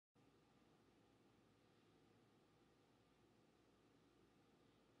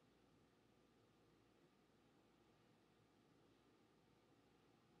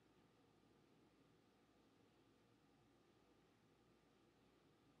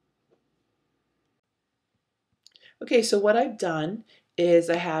Okay, so what I've done is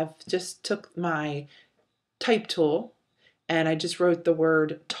I have just took my type tool and I just wrote the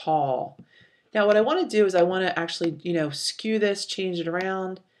word tall. Now what I want to do is I want to actually, skew this, change it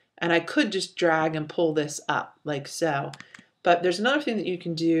around, and I could just drag and pull this up like so. But there's another thing that you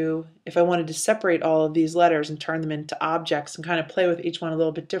can do if I wanted to separate all of these letters and turn them into objects and kind of play with each one a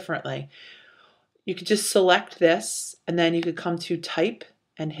little bit differently. You could just select this and then you could come to type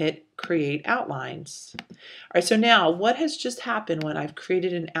and hit create outlines. All right, so now what has just happened when I've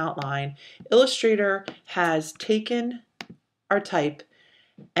created an outline? Illustrator has taken our type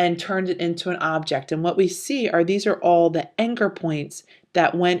and turned it into an object. And what we see are these are all the anchor points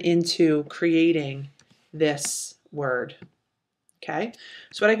that went into creating this word. Okay,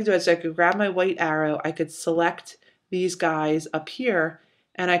 so what I could do is I could grab my white arrow, I could select these guys up here,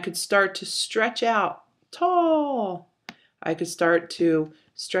 and I could start to stretch out tall. I could start to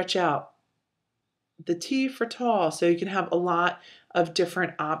stretch out the T for tall. So you can have a lot of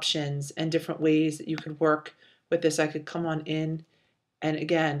different options and different ways that you could work with this. I could come on in and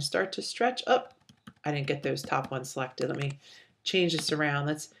again start to stretch up. I didn't get those top ones selected. Let me change this around.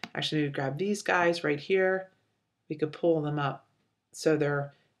 Let's actually grab these guys right here. We could pull them up so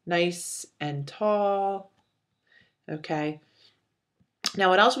they're nice and tall. Okay. Now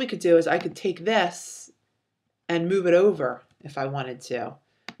what else we could do is I could take this and move it over if I wanted to.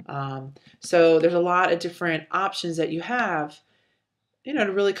 So there's a lot of different options that you have, to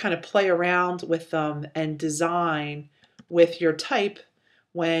really kind of play around with them and design with your type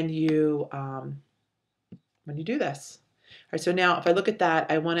when you do this. All right, so now if I look at that,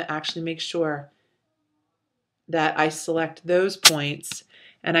 I want to actually make sure that I select those points,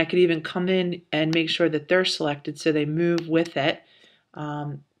 and I could even come in and make sure that they're selected so they move with it.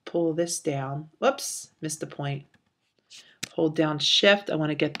 Pull this down. Whoops, missed a point. Hold down shift, I want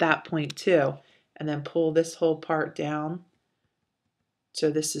to get that point too, and then pull this whole part down so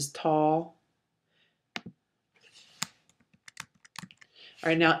this is tall. All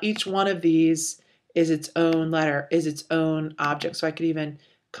right, now each one of these is its own letter, is its own object. So I could even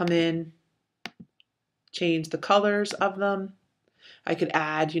come in, change the colors of them. I could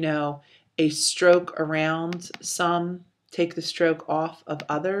add, a stroke around some, take the stroke off of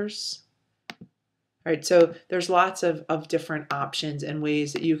others. All right, so there's lots of different options and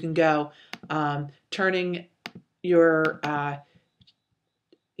ways that you can go, turning your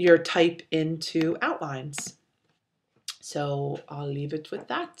type into outlines. So I'll leave it with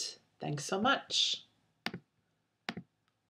that. Thanks so much.